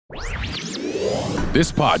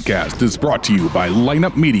This podcast is brought to you by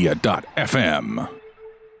lineupmedia.fm.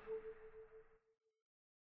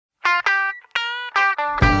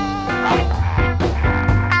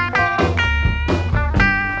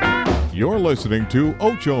 You're listening to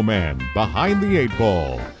Ocho Man Behind the Eight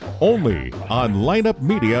Ball, only on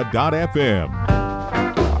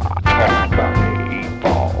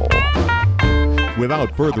lineupmedia.fm.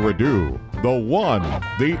 Without further ado, the one,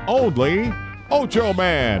 the only Ocho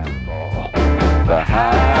Man.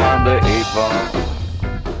 Behind the Eight Ball.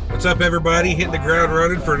 What's up, everybody? Hitting the ground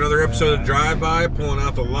running for another episode of Drive By, pulling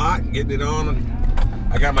out the lot, getting it on.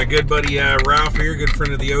 I got my good buddy Ralph here, good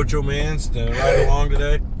friend of the Ocho Man's, to ride along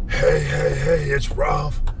today. Hey, it's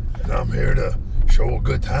Ralph, and I'm here to show a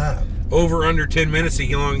good time. Over under 10 minutes, see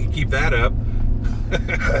how long you can keep that up.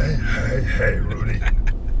 Hey, Rudy.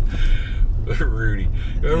 Rudy.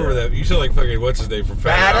 Remember that? You sound like fucking, what's his name from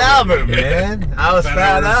Fat Albert, man. I was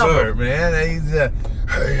Fat Albert, man. He's,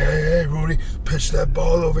 Hey, Rudy, pitch that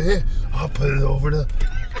ball over here. I'll put it over the...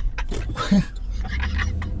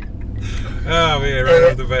 Oh, man, right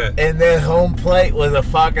off the bat. And then home plate was a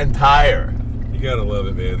fucking tire. You gotta love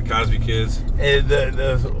it, man. The Cosby Kids. And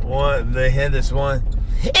they had this one.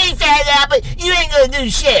 Hey, Fat Albert, you ain't gonna do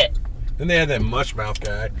shit. Then they had that mush mouth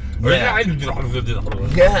guy. Yeah.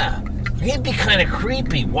 He'd be kind of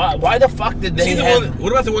creepy. Why the fuck did they have...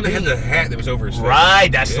 What about the one that had the hat that was over his face?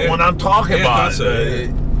 Right, that's the one I'm talking about. So.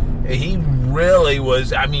 He really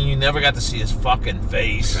was... I mean, you never got to see his fucking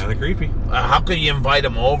face. Kind of creepy. How could you invite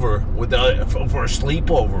him over for a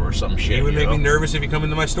sleepover or some shit? He would make me nervous if he come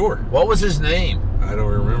into my store. What was his name? I don't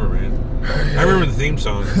remember, man. I remember the theme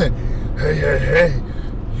song. Hey,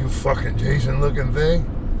 you fucking Jason-looking thing.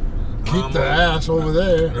 Keep the ass over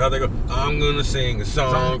there. How they go, I'm gonna sing a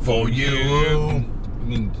song for you.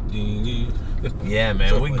 Yeah,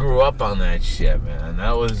 man, we grew up on that shit, man.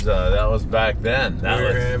 That was back then.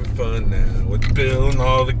 We're having fun now with Bill and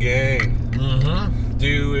all the gang. Mm-hmm.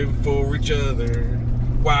 Do it for each other.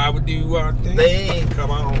 Why we do our thing? Come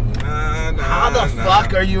on. How the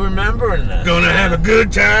fuck are you remembering that? Gonna have a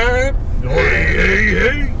good time.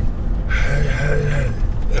 Hey.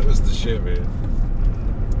 That was the shit, man.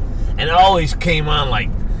 And it always came on like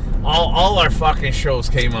all our fucking shows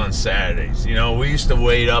came on Saturdays. You know, we used to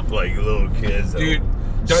wait up like little kids. Dude,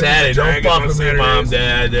 Saturday, don't fuck with me, Mom,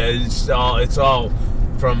 Dad. It's all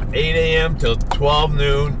from 8 a.m. till 12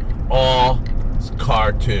 noon, all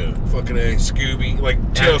cartoon. Fucking A, Scooby, like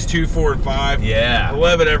Tales 2, 4, and 5. Yeah.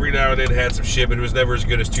 11 every now and then had some shit, but it was never as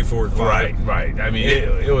good as 2, 4, and 5. Right. I mean,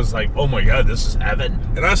 it was like, oh my God, this is heaven.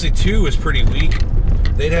 And honestly, 2 was pretty weak.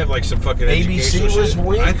 They'd have like some fucking ABC was shit.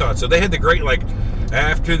 weak? I thought so. They had the great like,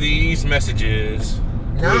 after these messages.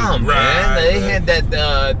 No, man, they had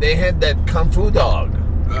that Kung Fu dog.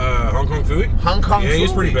 Hong Kong Phooey? Hong Kong Phooey. Yeah, he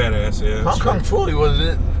was pretty badass, yeah. Hong Kong Phooey, was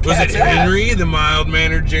it? Was it Henry, the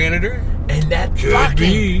mild-mannered janitor? And that Could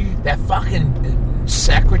fucking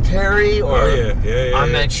secretary or yeah,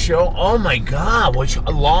 on that show. Oh my God, which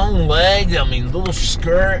long legs, I mean little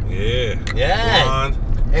skirt. Yeah. Yeah. Blonde.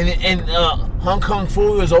 And Hong Kong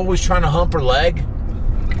Phooey was always trying to hump her leg.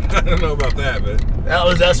 I don't know about that, but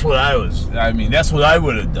that's what I was. I mean, that's what I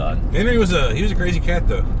would have done. Henry was a crazy cat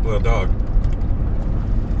though. Well, dog.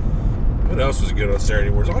 What else was good on Saturday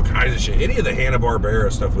mornings? All kinds of shit. Any of the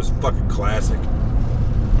Hanna-Barbera stuff was fucking classic.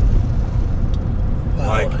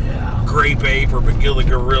 Grape Ape or McGill the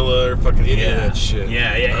Gorilla or fucking any of that shit.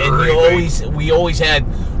 Yeah. And we always had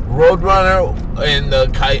Roadrunner and the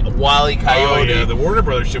Wile E. Coyote. Oh yeah, the Warner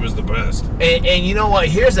Brothers shit was the best. And you know what?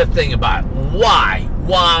 Here's the thing about it. Why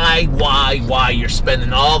you're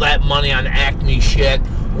spending all that money on Acme shit?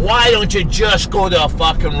 Why don't you just go to a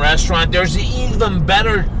fucking restaurant? There's even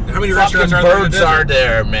better. How many fucking restaurants birds are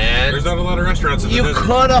there, man? There's not a lot of restaurants in the You desert.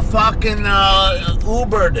 could have fucking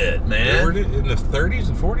Ubered it, man. Ubered it in the 30s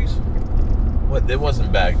and 40s? What? It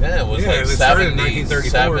wasn't back then. It was like it started in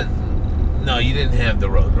 1937. No, you didn't have the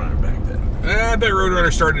Roadrunner back then. I bet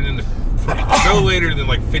Roadrunner started in the no later than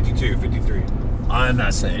like 52, 53. I'm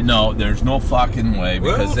not saying no. There's no fucking way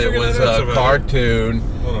because Well, it was that out a cartoon,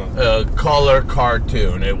 a color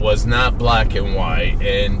cartoon. It was not black and white.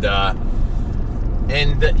 And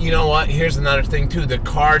you know what? Here's another thing too. The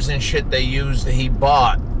cars and shit they used, he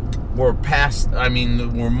bought, were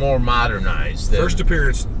more modernized. First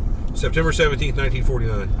appearance, September 17th,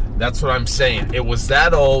 1949. That's what I'm saying. It was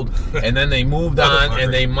that old, and then they moved on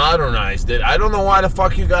and they modernized it. I don't know why the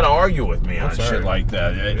fuck you got to argue with me on shit like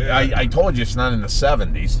that. I told you it's not in the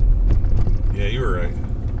 70s. Yeah, you were right.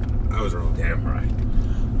 I was wrong. Damn right.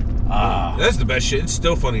 That's the best shit. It's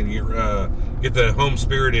still funny to get the home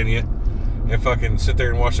spirit in you. and fucking sit there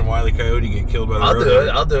and watch some Wile E. Coyote get killed by the road.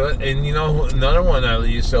 I'll do it. And you know, another one I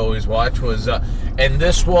used to always watch was, and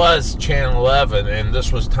this was Channel 11, and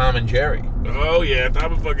this was Tom and Jerry. Oh yeah,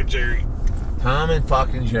 Tom and fucking Jerry. Tom and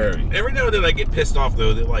fucking Jerry. Every now and then I get pissed off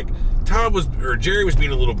though that like Jerry was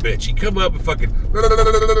being a little bitch. He'd come up and fucking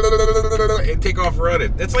and take off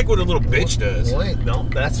running. That's like what a little bitch does. Wait, no,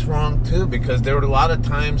 that's wrong too, because there were a lot of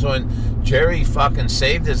times when Jerry fucking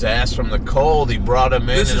saved his ass from the cold. He brought him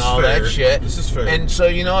in and all that shit. This is fair. And so,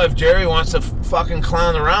 you know, if Jerry wants to fucking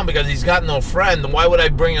clown around because he's got no friend, then why would I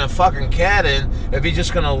bring a fucking cat in if he's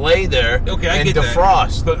just gonna lay there and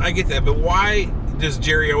defrost? But I get that. But why does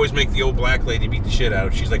Jerry always make the old black lady beat the shit out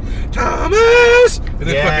of him? She's like, Thomas! And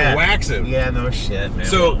then fucking whacks him. Yeah, no shit, man.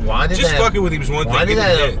 So, why did just fucking with him was one thing. Why did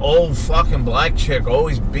that old fucking black chick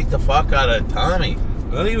always beat the fuck out of Tommy?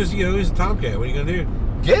 Well, he was a tomcat. What are you gonna do?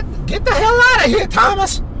 Get the hell out of here,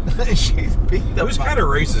 Thomas! She's beat the It was fuck. kind of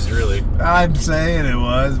racist, really. I'm saying it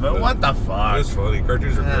was, but what the fuck? It was funny.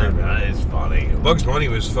 Cartoons are great, man. It's funny. Bugs Bunny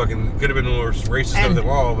was fucking, could have been the most racist of them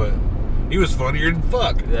all, but he was funnier than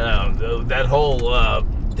fuck. Yeah, that whole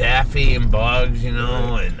Daffy and Bugs, you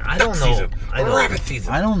know, and I don't know. Rabbit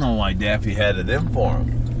season. I don't know why Daffy had it in for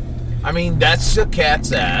him. I mean, that's the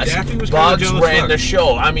cat's ass. Daffy was Bugs kinda jealous ran fuck. the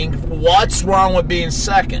show. I mean, what's wrong with being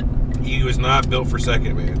second? He was not built for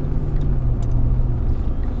second, man.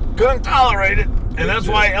 Couldn't tolerate it, and that's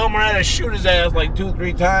why Elmer had to shoot his ass like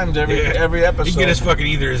 2-3 times every episode. He'd get his fucking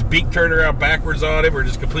either his beak turned around backwards on him or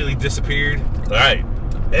just completely disappeared. Right.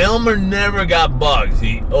 Elmer never got Bugs.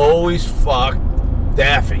 He always fucked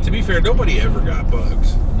Daffy. To be fair, nobody ever got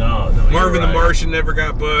Bugs. No. Marvin the Martian never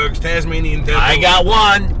got Bugs. Tasmanian Devil. I got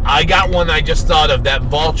one I just thought of, that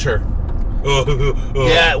vulture.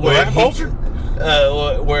 Yeah, where that vulture?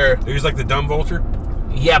 Where He was like the dumb vulture?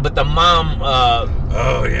 yeah, but the mom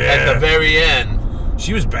Oh, yeah. at the very end.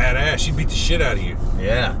 She was badass. She beat the shit out of you.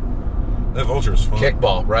 Yeah. That vulture was fun.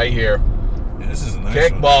 Kickball right here. Yeah, this is a nice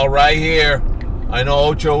Kickball right here. I know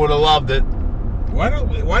Ocho would have loved it.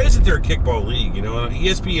 one. Why isn't there a kickball league? You know,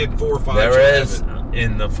 ESPN 4 or 5. There is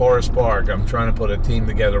in the Forest Park. I'm trying to put a team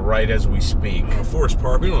together right as we speak. Forest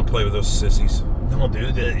Park. We don't want to play with those sissies. No,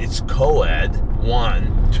 dude, it's co-ed.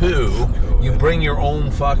 1, 2. You bring your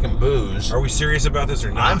own fucking booze. Are we serious about this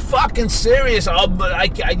or not? I'm fucking serious, but I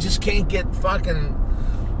just can't get fucking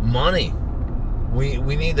money. We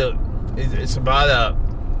need to. It's about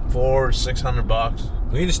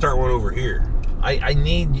 $400-600. We need to start one over here. I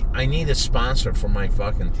need a sponsor for my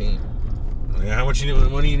fucking team. Yeah, how much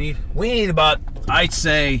money you need? We need about, I'd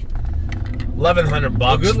say,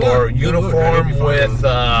 $1,100 good for luck. uniform Good luck.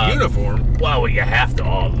 with Uniform? Well, you have to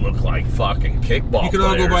all look like fucking kickball. You can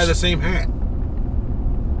all go buy players. the same hat.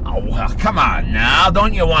 Oh, well, come on now.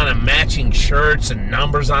 Don't you want a matching shirts and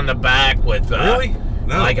numbers on the back with Really?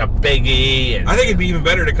 No. like a Big E? And, I think it'd be even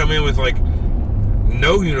better to come in with like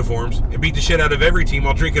no uniforms and beat the shit out of every team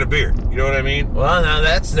while drinking a beer. You know what I mean? well, now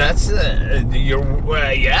that's you're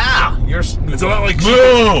It's a lot like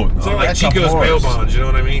Boom! It's Oh, not like that's a Chico's bail horse. bonds. You know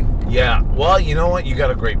what I mean? Yeah. Well, you know what? You got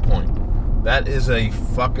a great point. That is a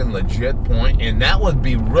fucking legit point, and that would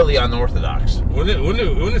be really unorthodox.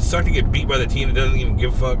 Wouldn't it suck to get beat by the team that doesn't even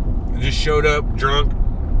give a fuck? It just showed up drunk,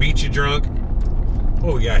 beat you drunk.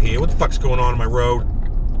 What we got here? What the fuck's going on my road?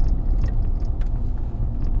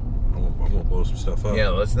 I'm gonna blow some stuff up. Yeah,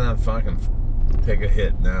 let's not fucking take a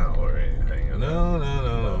hit now or anything.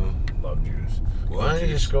 No. Love juice. Love Why don't you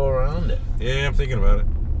juice. just go around it? Yeah, I'm thinking about it.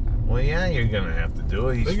 Well, yeah, you're gonna have to do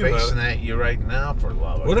it. He's Think about facing it. at you right now, for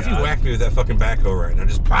love of What if you God. whacked me with that fucking backhoe right now?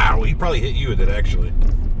 Just pow. He'd probably hit you with it, actually.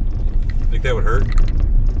 Think that would hurt?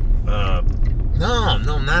 No,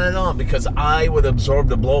 not at all, because I would absorb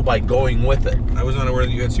the blow by going with it. I was not aware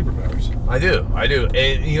that you had superpowers. I do.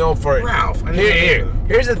 And, you know, for Ralph, I didn't know that.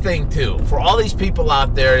 here's the thing too. For all these people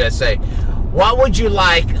out there that say, "What would you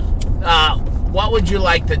like? What would you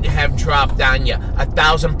like to have dropped on you?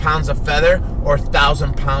 1,000 pounds of feather or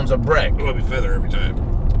 1,000 pounds of brick?" It'll be feather every time.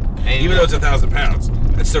 And Even though it's 1,000 pounds,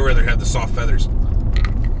 I'd still rather have the soft feathers.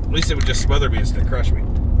 At least it would just smother me instead of crush me.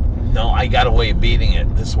 no, I got a way of beating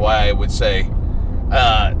it. This is why I would say,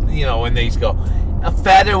 you know, when they go, a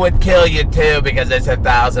feather would kill you too because it's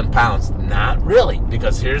 1,000 pounds. Not really,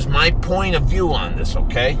 because here's my point of view on this.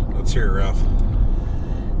 Okay. Let's hear it, Ralph.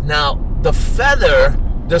 Now, the feather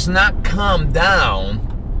does not come down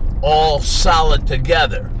all solid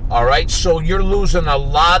together, all right? So you're losing a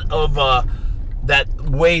lot of that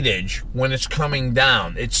weightage when it's coming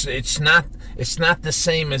down. It's not the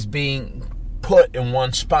same as being put in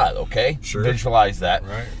one spot, okay? Sure. Visualize that.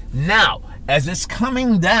 Right. Now, as it's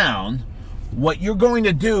coming down, what you're going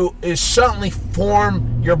to do is suddenly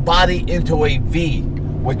form your body into a V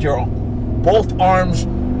with your both arms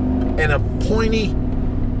in a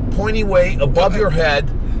pointy way above your head.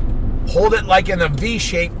 Hold it like in a V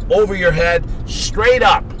shape over your head, straight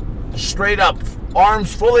up,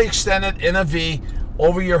 arms fully extended in a V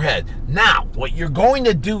over your head. Now, what you're going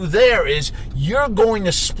to do there is you're going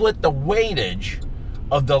to split the weightage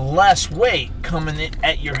of the less weight coming in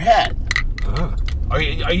at your head. Are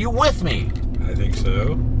you with me? I think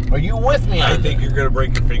so. Are you with me on I think that? you're going to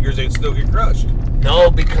break your fingers and still get crushed. No,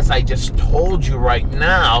 because I just told you right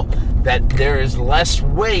now that there is less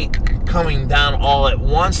weight coming down all at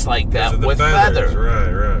once like that Because of the with feathers.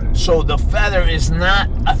 feather. Right. So the feather is not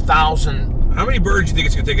 1,000. How many birds do you think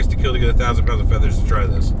it's going to take us to kill to get 1,000 pounds of feathers to try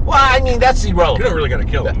this? Well, I mean, that's You irrelevant. don't really got to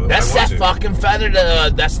kill them. That's that fucking feather.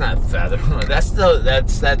 That's not feather. That's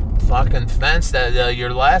that fucking fence that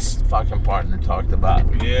your last fucking partner talked about.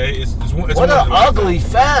 Yeah, it's What one an of the ones ugly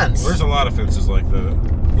fence. There's a lot of fences like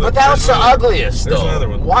that. But that was the ugliest, There's though. another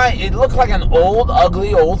one. Why? It looked like an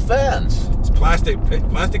ugly old fence. It's plastic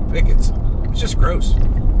pickets. It's just gross.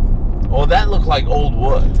 Oh, that looked like old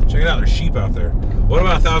wood. Check it out. There's sheep out there. What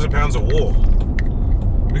about 1,000 pounds of wool?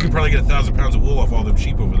 We could probably get 1,000 pounds of wool off all them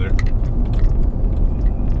sheep over there.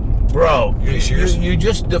 Bro, You serious? you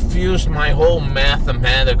just diffused my whole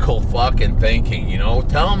mathematical fucking thinking, you know?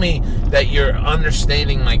 Tell me that you're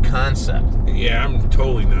understanding my concept. Yeah, I'm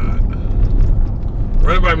totally not.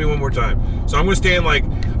 Run it by me one more time. So I'm going to stand like...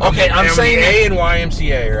 Okay, I'm saying A and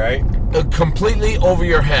YMCA, right? Completely over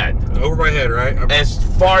your head. Over my head, right? I'm As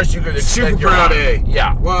far as you can extend super your proud arm. A.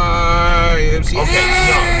 Yeah. YMCA.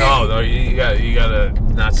 Okay, no, you gotta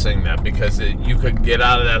not sing that because you could get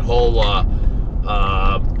out of that whole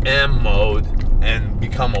M mode and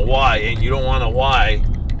become a Y, and you don't want a Y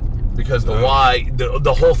because the Y,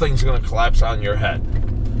 the whole thing's gonna collapse on your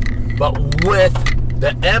head. But with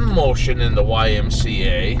the M motion in the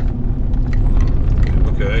YMCA,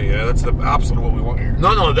 Okay, yeah, that's the opposite of what we want here.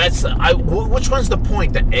 no, that's which one's the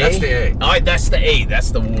point? The A? That's the A. All right, that's the A.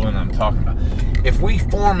 That's the one I'm talking about. If we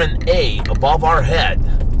form an A above our head,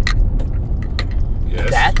 Yes.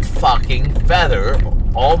 that fucking feather,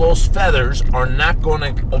 all those feathers are not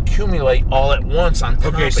going to accumulate all at once on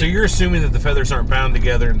top Okay, of so you. you're assuming that the feathers aren't bound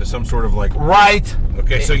together into some sort of like... Right.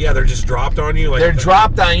 Okay, so yeah, they're just dropped on you? Like They're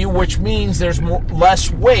dropped on you, which means there's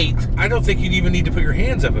less weight. I don't think you'd even need to put your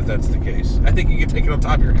hands up if that's the case. I think you could take it on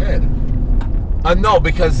top of your head. No,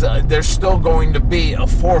 because there's still going to be a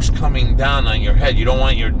force coming down on your head. You don't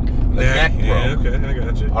want your neck broke. Yeah, okay, I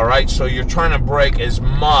got you. All right, so you're trying to break as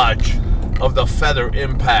much of the feather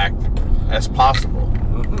impact as possible.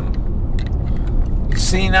 You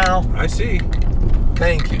see now? I see.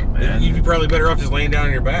 Thank you, man. You'd be probably better off just laying down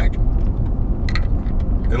on your back.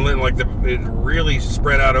 And letting it really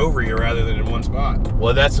spread out over you rather than in one spot.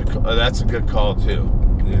 Well, that's a good call too.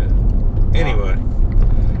 Yeah. Anyway,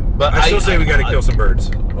 But I still say we got to kill some birds.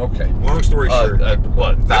 Okay. Long story short,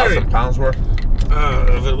 What? 1,000 pounds worth?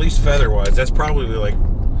 of at least feather-wise, that's probably like,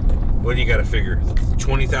 what do you got to figure?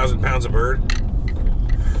 20,000 pounds of bird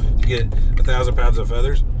to get 1,000 pounds of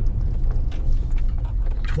feathers?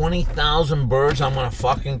 20,000 birds I'm gonna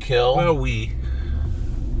fucking kill? Well,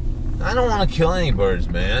 I don't want to kill any birds,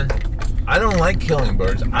 man. I don't like killing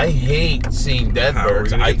birds. I hate seeing dead How are we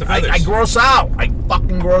birds. gonna get the feathers? I gross out. I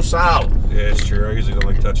fucking gross out. yeah, it's true. I usually don't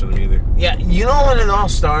like touching them either. Yeah, you know when it all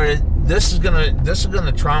started? This is gonna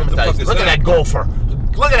traumatize. fuck is Look at that? that gopher.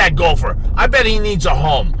 Look at that gopher. I bet he needs a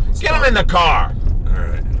home. Get him in the car. All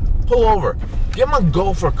right. Pull over. Give him a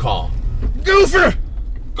gopher call. Gopher!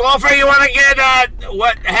 Gopher, you want to get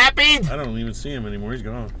what happy? I don't even see him anymore. He's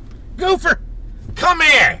gone. Gopher, come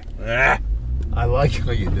here. Ah. I like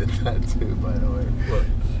how you did that too, by the way.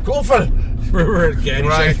 What? Gopher. Remember at Caddy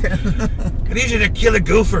Right. said, I need you to kill a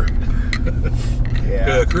gopher.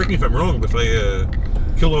 Yeah. Correct me if I'm wrong, but if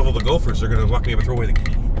I kill all the gophers, they're going to lock me up and throw away the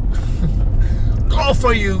key.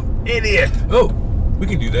 Gopher, you idiot. Oh, we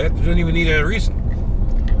can do that. You don't even need a reason.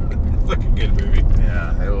 Fucking good movie.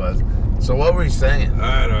 Yeah, it was. So what were you saying?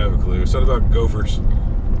 I don't have a clue. Something about gophers.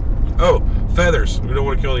 Oh, feathers. We don't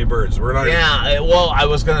want to kill any birds. We're not. Yeah, well, I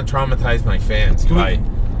was going to traumatize my fans by...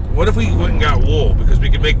 What if we went and got wool? Because we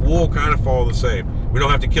can make wool kind of follow the same. We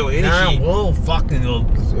don't have to kill any Nah, sheep. we'll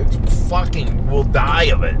we'll die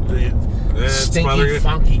of it. It's Stinky, smothered.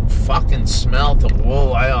 funky fucking smell to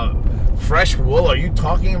wool. Fresh wool, are you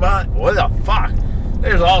talking about? What the fuck?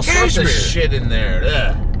 There's all sorts of Cashmere. shit in there.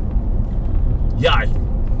 Ugh. Yeah.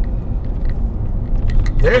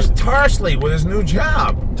 There's Tarsley with his new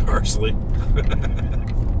job. Tarsley.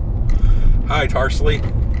 Hi, Tarsley.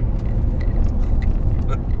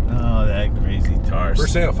 Oh, that crazy Tars. For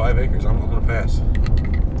sale, 5 acres. I'm going to pass.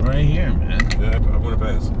 Right here, man. Yeah, I'm going to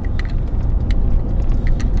pass.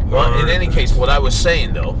 Well, in any case, what I was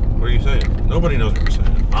saying, though. What are you saying? Nobody knows what you're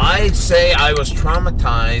saying. I'd say I was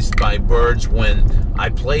traumatized by birds when I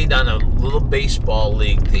played on a little baseball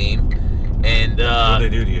league team. And, What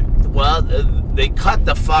did they do to you? well, they cut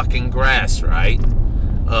the fucking grass, right?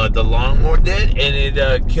 The lawnmower did, and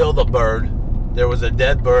it killed a bird. There was a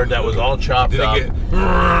dead bird that was all chopped Did up. it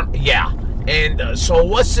get... Yeah. And so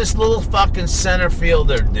what's this little fucking center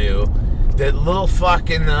fielder do? That little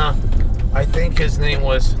fucking, I think his name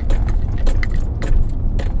was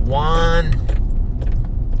Juan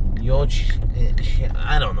Yoch.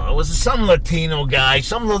 I don't know. It was some Latino guy,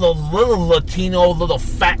 some little Latino, little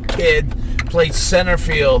fat kid played center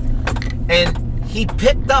field, and he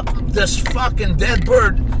picked up this fucking dead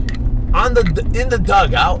bird in the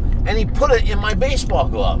dugout, and he put it in my baseball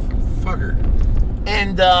glove. Fucker.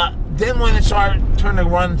 And then when it started turning to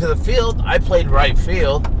run to the field, I played right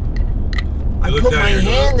field. I put my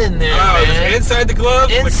hand in there, Oh, man. it was inside the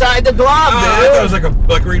glove? Inside the glove, I dude. thought it was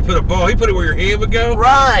like where you put a ball. He put it where your hand would go?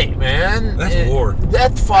 Right, man. That's war.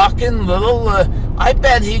 That fucking little. I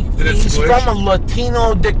bet he's squish? from a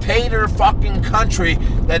Latino dictator fucking country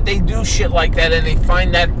that they do shit like that and they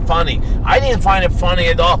find that funny. I didn't find it funny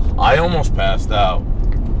at all. I almost passed out.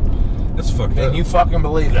 That's fucked up. And you fucking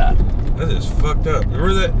believe that? That is fucked up.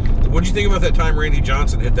 Remember that? What'd you think about that time Randy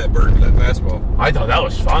Johnson hit that bird with that fastball? I thought that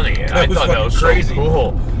was funny. And I was thought that was fucking so crazy.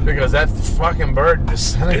 cool because that fucking bird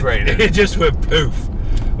disintegrated. It just went poof.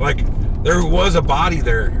 Like, there was a body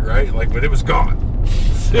there, right? Like, but it was gone.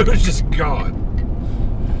 It was just gone.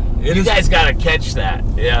 You guys gotta catch that.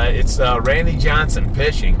 Yeah, it's Randy Johnson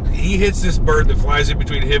pitching. He hits this bird that flies in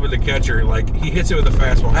between him and the catcher. Like, he hits it with a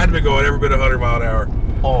fastball. Had to be going every bit 100 mile an hour.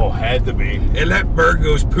 Oh, had to be. And that bird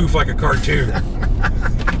goes poof like a cartoon.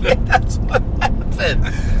 That's what happened.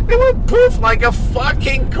 It went poof like a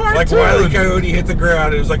fucking cartoon. Like Wile E. Coyote hit the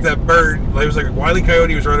ground. It was like that bird. It was like Wile E.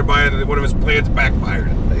 Coyote was running by and one of his plans backfired.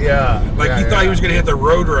 Yeah. Like, he thought he was going to hit the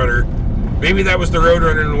Roadrunner. Maybe that was the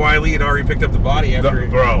Roadrunner and Wile E. had already picked up the body after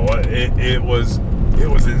Bro, it was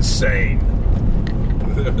insane.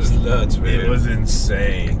 It was nuts, man. It was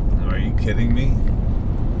insane. Are you kidding me?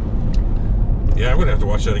 Yeah, I'm going to have to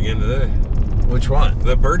watch that again today. Which one?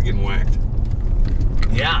 The bird getting whacked.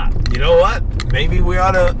 Yeah. You know what? Maybe we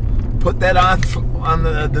ought to put that on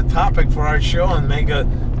the topic for our show and make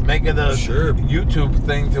it a Sure. YouTube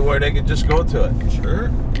thing to where they could just go to it. Sure.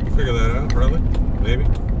 Figure that out, probably. Maybe.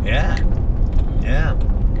 Yeah. Yeah.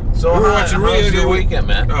 So We were how watching was radio your weekend,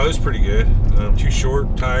 man? Oh, it was pretty good. Too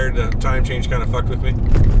short, tired. The time change kind of fucked with me.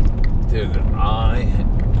 Dude,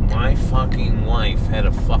 my fucking wife had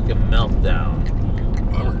a fucking meltdown.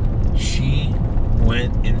 Bummer. She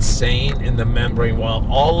went insane in the membrane. While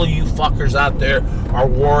all of you fuckers out there are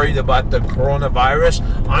worried about the coronavirus,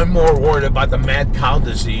 I'm more worried about the mad cow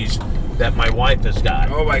disease that my wife has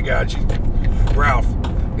got. Oh my God, Ralph,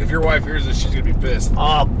 if your wife hears this, she's gonna be pissed.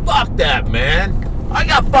 Oh, fuck that, man. I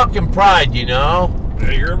got fucking pride, you know?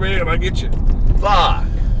 Hey, you're a man, I get you. Fuck.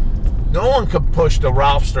 No one could push the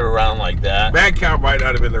Ralphster around like that. Mad cow might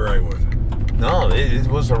not have been the right one. No, it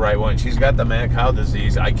was the right one. She's got the mad cow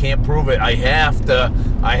disease. I can't prove it. I have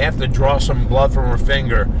to draw some blood from her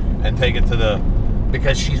finger and take it to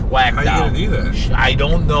because she's whacked out. How you gonna do that? I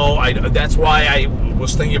don't know. That's why I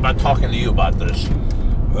was thinking about talking to you about this.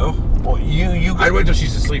 Well, you. I'd wait till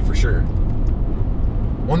she's asleep for sure.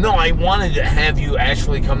 Well, no, I wanted to have you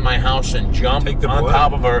actually come to my house and jump Take the on blood?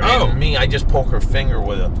 top of her. Oh. And me, I just poke her finger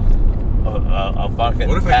with a fucking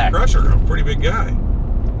What if I tack. can crush her? I'm a pretty big guy.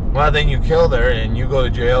 Well, then you killed her and you go to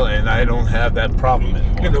jail, and I don't have that problem I got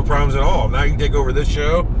anymore. no problems at all. Now you can take over this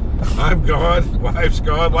show. I'm gone. Wife's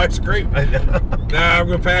gone. Life's great. Nah, I'm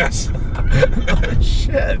gonna pass.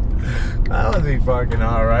 Shit. That would be fucking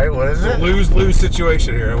alright. What is It's a it? lose-lose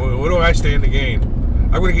situation here. What do I stand to gain?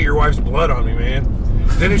 I'm gonna get your wife's blood on me, man.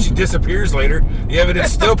 Then if she disappears later, the evidence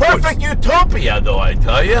It's still the perfect utopia, though, I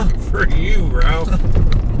tell you. for you, Ralph.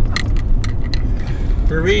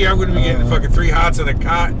 For me, I'm gonna be getting fucking 3 hots and a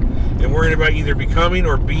cot and worrying about either becoming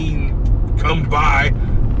or being come by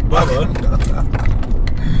Bubba.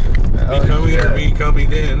 Becoming or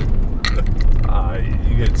becoming in.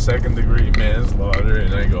 You get second-degree manslaughter,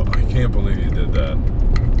 and I go, I can't believe you did that.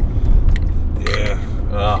 Yeah.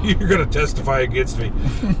 Oh. You're gonna testify against me.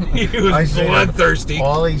 He was bloodthirsty.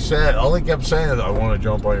 All he kept saying is, I want to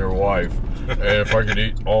jump on your wife, and if I could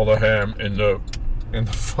eat all the ham in the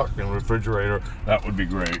fucking refrigerator, that would be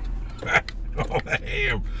great. Oh, the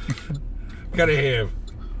ham. What kind of ham?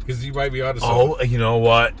 Because you might be onto something. Oh, you know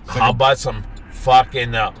what? How about some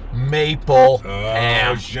fucking maple ham?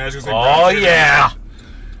 I was gonna say Oh, brown sugar. yeah.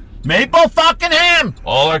 Maple fucking ham.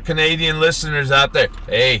 All our Canadian listeners out there.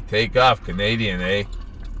 Hey, take off, Canadian, eh?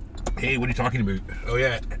 Hey, what are you talking about? Oh,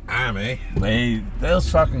 yeah, I am, eh? Hey, those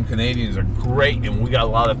fucking Canadians are great, and we got a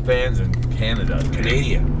lot of fans in Canada.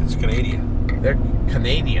 Canadian. It's Canadian. They're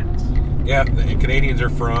Canadians. Yeah, the Canadians are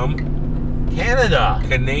from Canada.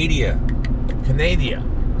 Canada.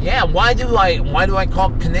 Yeah, why do I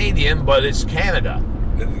call it Canadian, but it's Canada?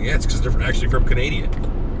 Yeah, it's because they're actually from Canada.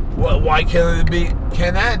 Well, why can't it be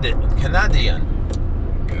Canadian?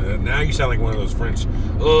 Now you sound like one of those French.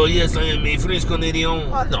 Oh, yes, I am a French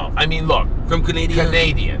Canadian. Oh, no, I mean, look. From Canada.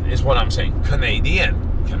 Canadian is what I'm saying. Canadian.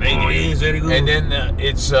 Oh, yes, very good. And then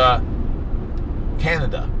it's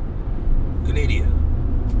Canada.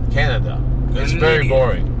 Canada. It's very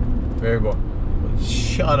boring. Very boring.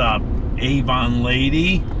 Shut up, Avon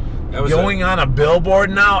lady. Going on a billboard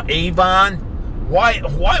now, Avon? Why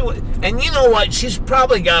would... And you know what? She's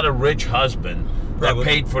probably got a rich husband that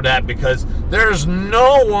paid for that, because there's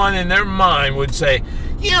no one in their mind would say,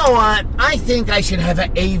 you know what? I think I should have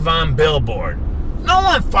an Avon billboard. No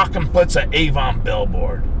one fucking puts an Avon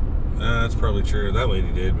billboard. That's probably true. That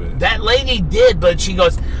lady did, but... That lady did, but she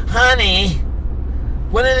goes, honey,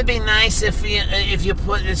 wouldn't it be nice if you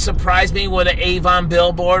surprise me with an Avon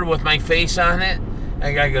billboard with my face on it? And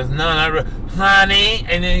the guy goes, no, not really. Honey.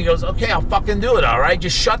 And then he goes, okay, I'll fucking do it, all right?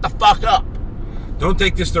 Just shut the fuck up. Don't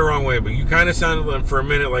take this the wrong way, but you kind of sounded for a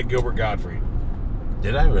minute like Gilbert Gottfried.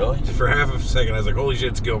 Did I really? Just for half a second, I was like, holy shit,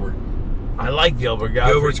 it's Gilbert. I like Gilbert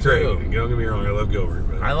Gottfried. Gilbert's great. Too. Don't get me wrong, I love Gilbert.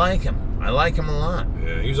 But I like him. I like him a lot.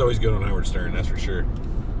 Yeah, he was always good on Howard Stern, that's for sure.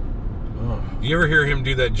 Oh. Do you ever hear him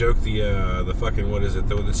do that joke, the fucking, what is it?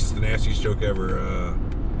 This is the nastiest joke ever.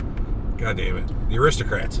 God damn it. The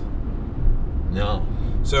Aristocrats. No.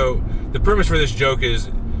 So, the premise for this joke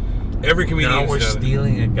is every comedian... Now we're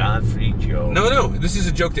stealing a Godfrey joke. No. This is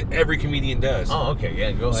a joke that every comedian does. Oh, okay.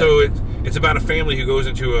 Yeah, go ahead. So it's about a family who goes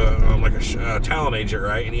into a talent agent,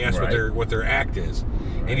 right? And he asks what their act is.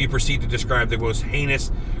 Right. And you proceed to describe the most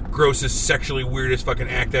heinous, grossest, sexually weirdest fucking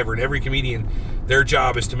act ever. And every comedian, their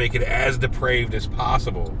job is to make it as depraved as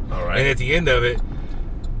possible. All right. And at the end of it,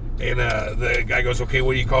 and the guy goes, okay,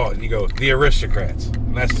 what do you call it? And you go, the Aristocrats.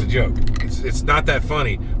 And that's the joke. It's not that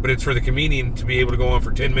funny, but it's for the comedian to be able to go on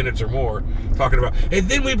for 10 minutes or more talking about, and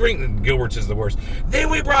then we bring, Gilbert's is the worst, then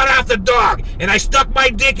we brought out the dog, and I stuck my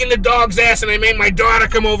dick in the dog's ass, and I made my daughter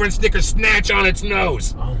come over and stick a snatch on its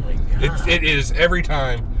nose. Oh, my God. It is every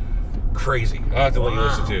time crazy. I'll have to let you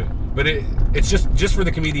listen to it. But it's just for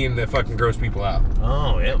the comedian to fucking gross people out.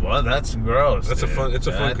 Oh, yeah, well, that's gross. That's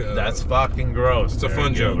dude. That's fucking gross. It's a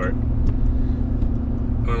fun joke. I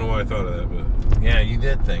don't know why I thought of that, but yeah, you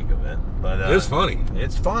did think of it. But it was funny.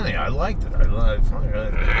 It's funny. I liked it. I liked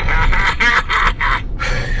it.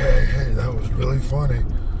 Hey, that was really funny,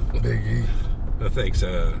 Big E. Thanks,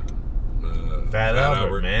 Fat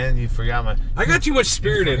Albert, man. You forgot my... I got too much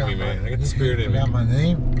spirit in me, man. I got the spirit in me. You forgot my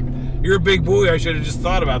name? You're a big boy. I should have just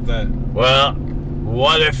thought about that. Well,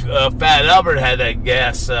 what if Fat Albert had that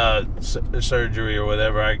gas surgery or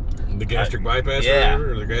whatever? The gastric bypass or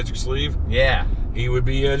whatever? Or the gastric sleeve? Yeah. He would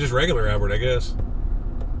be just regular Albert, I guess.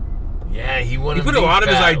 Yeah, he wouldn't. He put a lot of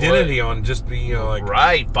his identity on just being, like...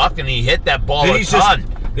 Right. Fucking he hit that ball a ton.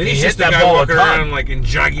 Then he's just the guy walking around, like, in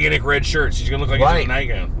gigantic red shirts. He's going to look like he's in a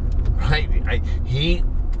nightgown. Right.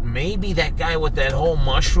 Maybe that guy with that whole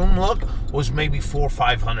mushroom look was maybe 400 or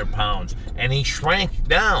 500 pounds, and he shrank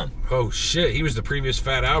down. Oh shit! He was the previous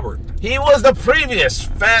Fat Albert. He was the previous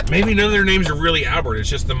Fat. Maybe none of their names are really Albert. It's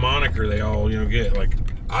just the moniker they all get. Like,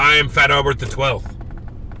 I am Fat Albert the 12th.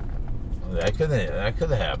 That could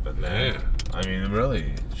happen, man. Yeah. I mean,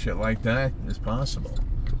 really, shit like that is possible.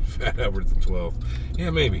 Fat Albert the 12th. Yeah,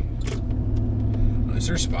 maybe. Is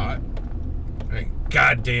there a spot? Ain't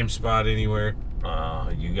goddamn spot anywhere.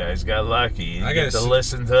 You guys got lucky. You get to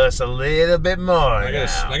listen to us a little bit more. I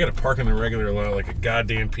gotta park in the regular lot like a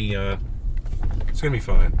goddamn peon. It's gonna be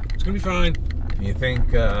fine. You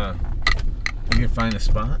think you can find a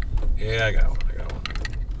spot? Yeah, I got one.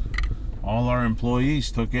 All our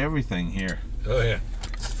employees took everything here. Oh yeah,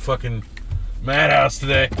 it's fucking madhouse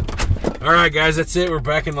today. All right, guys, that's it. We're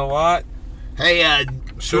back in the lot. Hey,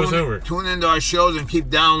 show's over. Tune into our shows and keep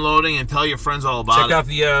downloading and tell your friends all about it. Check out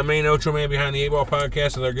the main Ocho Man Behind the 8 Ball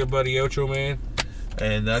podcast with our good buddy Ocho Man.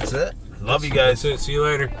 And that's it. Love you guys. That's it. See you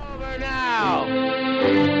later. Over now.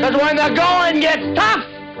 Because when the going gets tough,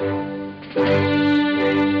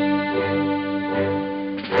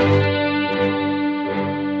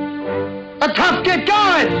 the tough get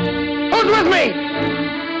going. Who's with me?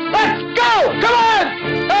 Let's go. Come on.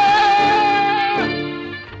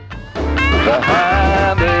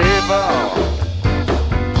 Behind the 8 Ball,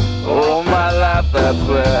 all my life that's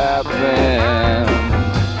where I've been.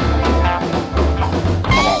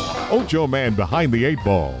 Ocho Man Behind the 8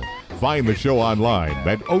 Ball. Find the show online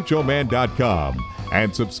at ochoman.com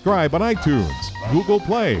and subscribe on iTunes, Google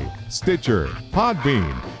Play, Stitcher,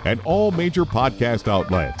 Podbean, and all major podcast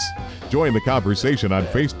outlets. Join the conversation on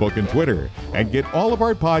Facebook and Twitter and get all of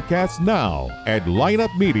our podcasts now at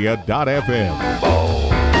lineupmedia.fm.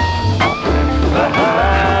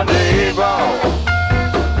 Behind the eight ball.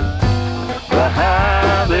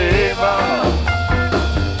 Behind the eight ball.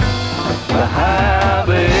 Behind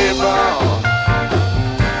the eight ball.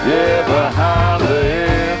 Yeah, behind the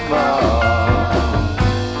eight ball.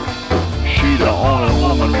 She the only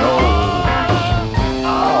woman knows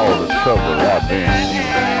all the trouble I've been in.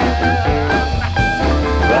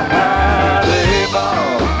 Behind the eight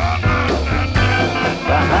ball.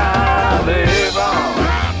 Behind the eight ball.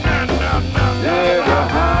 Yeah,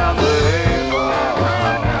 behind the eight ball.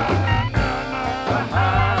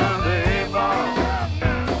 Behind the eight ball.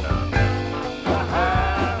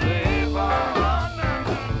 Behind the eight ball.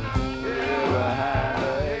 Yeah, behind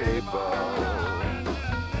the eight ball.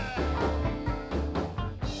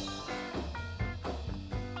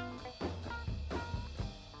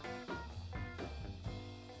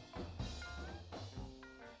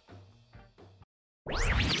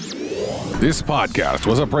 This podcast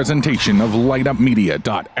was a presentation of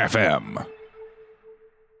lineupmedia.fm.